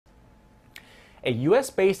A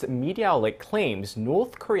US-based media outlet claims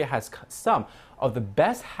North Korea has some of the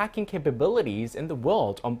best hacking capabilities in the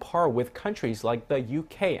world, on par with countries like the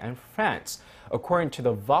UK and France. According to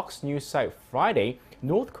the Vox News site Friday,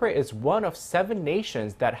 North Korea is one of 7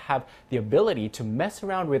 nations that have the ability to mess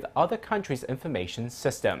around with other countries' information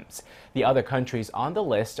systems. The other countries on the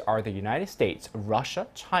list are the United States, Russia,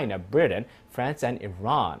 China, Britain, France, and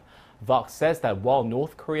Iran. Vox says that while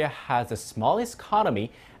North Korea has the smallest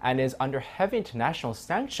economy and is under heavy international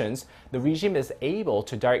sanctions, the regime is able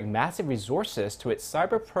to direct massive resources to its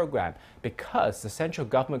cyber program because the central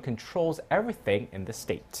government controls everything in the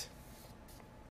state.